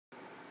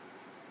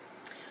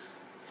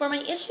For my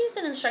Issues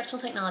in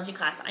Instructional Technology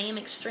class, I am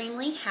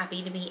extremely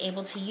happy to be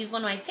able to use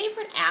one of my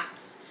favorite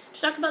apps to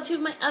talk about two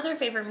of my other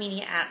favorite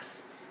media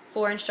apps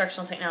for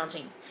instructional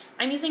technology.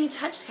 I'm using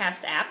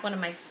TouchCast app, one of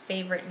my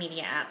favorite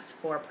media apps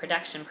for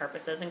production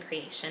purposes and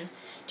creation,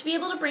 to be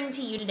able to bring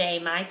to you today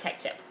my tech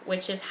tip,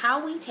 which is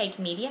how we take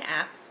media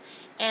apps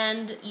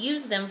and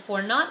use them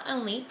for not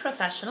only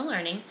professional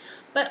learning,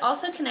 but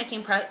also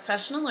connecting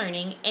professional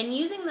learning and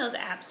using those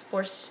apps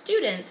for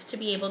students to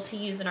be able to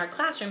use in our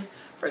classrooms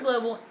for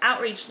global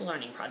outreach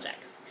learning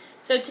projects.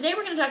 So today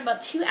we're going to talk about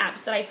two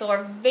apps that I feel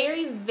are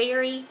very,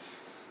 very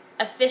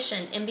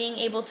efficient in being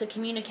able to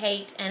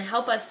communicate and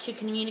help us to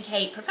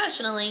communicate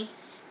professionally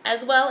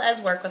as well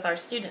as work with our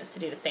students to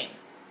do the same.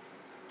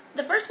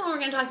 The first one we're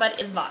going to talk about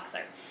is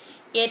Voxer.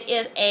 It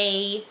is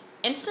an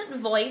instant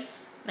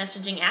voice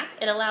messaging app.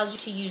 It allows you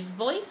to use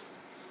voice,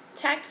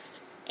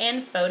 text,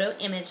 and photo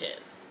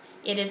images.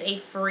 It is a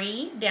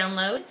free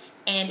download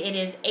and it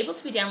is able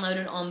to be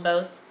downloaded on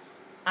both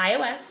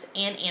iOS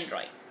and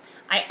Android.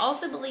 I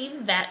also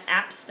believe that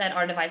apps that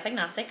are device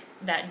agnostic,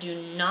 that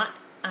do not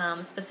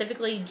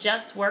specifically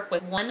just work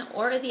with one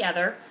or the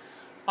other,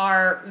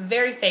 are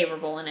very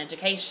favorable in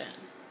education.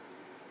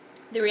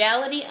 The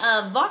reality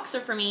of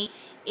Voxer for me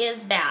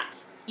is that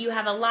you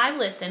have a live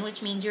listen,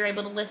 which means you're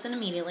able to listen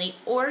immediately,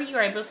 or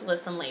you're able to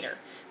listen later.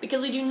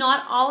 Because we do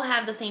not all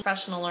have the same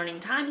professional learning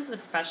times, the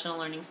professional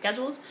learning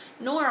schedules,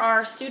 nor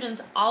are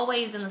students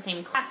always in the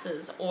same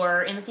classes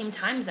or in the same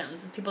time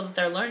zones as people that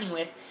they're learning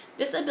with.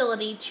 This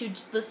ability to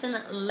listen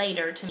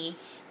later, to me,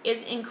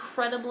 is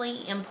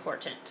incredibly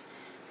important.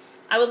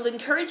 I would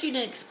encourage you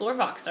to explore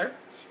Voxer,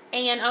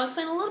 and I'll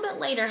explain a little bit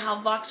later how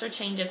Voxer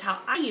changes how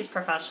I use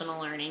professional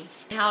learning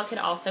and how it could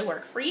also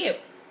work for you.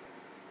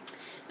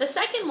 The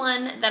second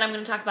one that I'm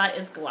going to talk about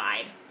is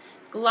Glide.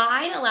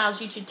 Glide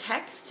allows you to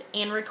text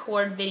and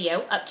record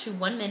video up to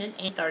 1 minute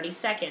and 30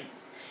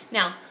 seconds.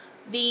 Now,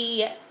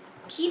 the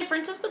key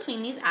differences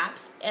between these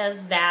apps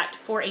is that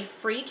for a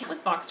free account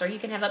with Voxer, you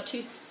can have up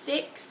to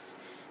 6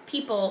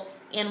 people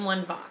in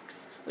one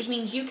Vox, which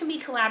means you can be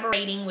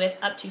collaborating with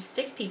up to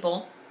 6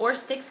 people or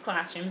 6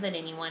 classrooms at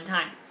any one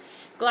time.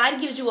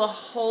 Glide gives you a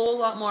whole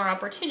lot more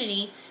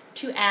opportunity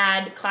to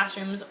add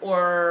classrooms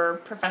or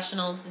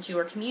professionals that you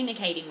are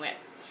communicating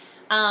with.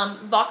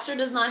 Voxer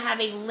does not have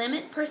a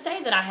limit per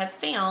se that I have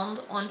found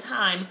on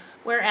time,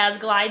 whereas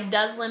Glide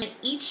does limit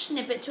each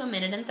snippet to 1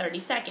 minute and 30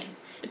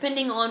 seconds.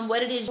 Depending on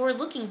what it is you're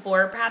looking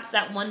for, perhaps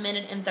that 1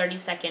 minute and 30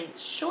 second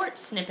short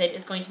snippet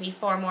is going to be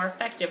far more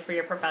effective for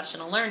your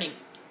professional learning.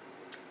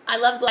 I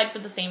love Glide for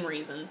the same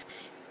reasons.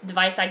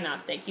 Device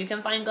agnostic. You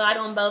can find Glide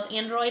on both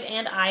Android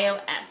and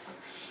iOS.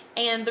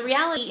 And the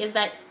reality is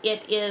that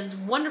it is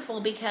wonderful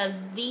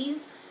because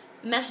these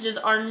messages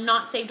are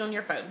not saved on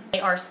your phone. They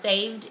are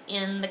saved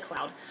in the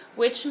cloud,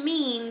 which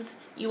means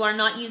you are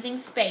not using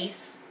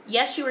space.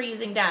 Yes, you are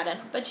using data,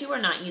 but you are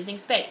not using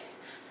space.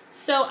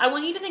 So I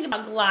want you to think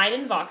about Glide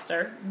and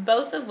Voxer,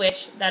 both of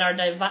which that are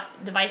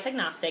device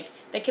agnostic,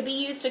 that could be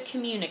used to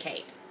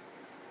communicate.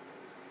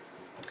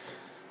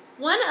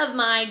 One of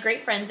my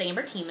great friends,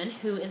 Amber Tiemann,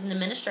 who is an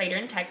administrator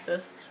in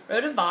Texas,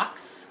 wrote a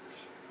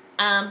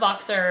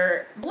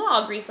Voxer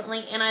blog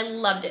recently, and I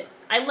loved it.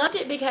 I loved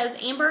it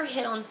because Amber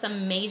hit on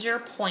some major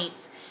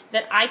points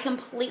that I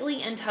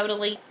completely and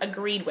totally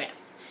agreed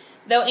with.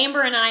 Though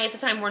Amber and I at the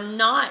time were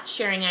not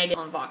sharing ideas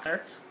on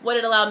Voxer, what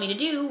it allowed me to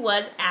do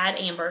was add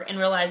Amber and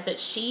realize that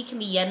she can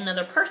be yet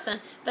another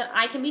person that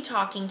I can be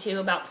talking to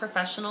about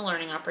professional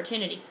learning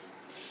opportunities.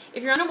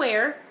 If you're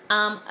unaware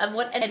of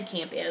what an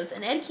EdCamp is,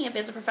 an EdCamp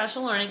is a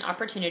professional learning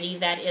opportunity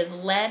that is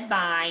led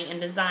by and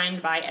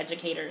designed by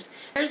educators.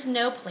 There's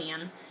no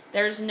plan.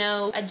 There's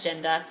no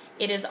agenda.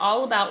 It is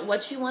all about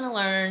what you want to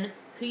learn,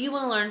 who you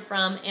want to learn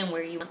from, and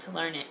where you want to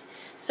learn it.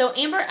 So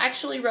Amber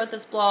actually wrote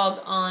this blog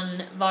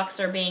on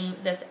Voxer being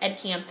this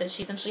EdCamp that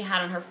she essentially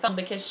had on her phone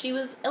because she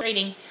was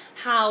illustrating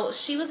how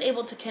she was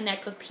able to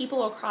connect with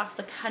people across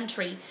the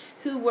country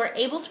who were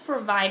able to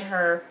provide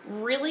her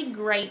really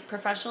great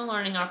professional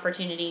learning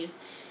opportunities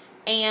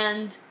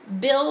and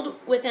build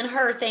within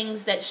her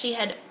things that she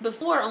had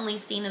before only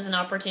seen as an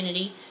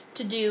opportunity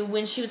to do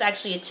when she was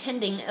actually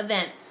attending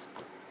events.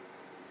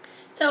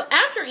 So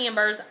after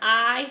Amber's,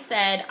 I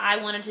said I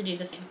wanted to do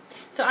the same.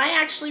 So I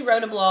actually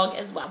wrote a blog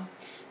as well.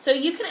 So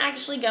you can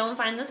actually go and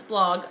find this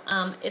blog.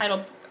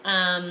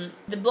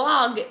 The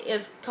blog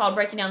is called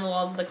Breaking Down the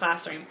Walls of the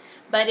Classroom,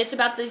 but it's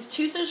about these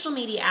 2 social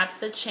media apps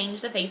that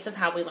change the face of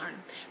how we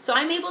learn. So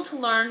I'm able to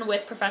learn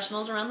with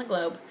professionals around the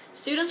globe.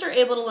 Students are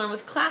able to learn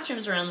with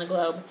classrooms around the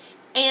globe.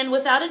 And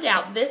without a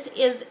doubt, this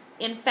is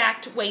in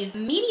fact ways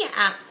media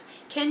apps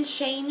can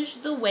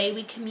change the way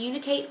we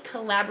communicate,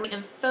 collaborate,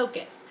 and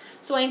focus.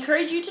 So I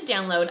encourage you to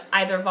download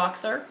either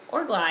Voxer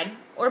or Glide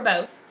or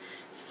both.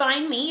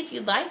 Find me if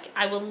you'd like.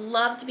 I would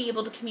love to be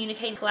able to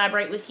communicate and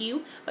collaborate with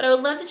you, but I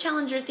would love to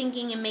challenge your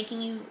thinking and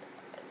making you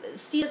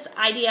see this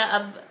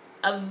idea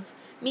of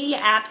media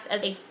apps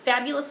as a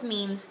fabulous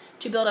means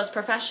to build us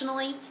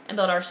professionally and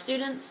build our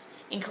students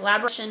in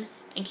collaboration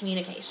and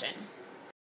communication.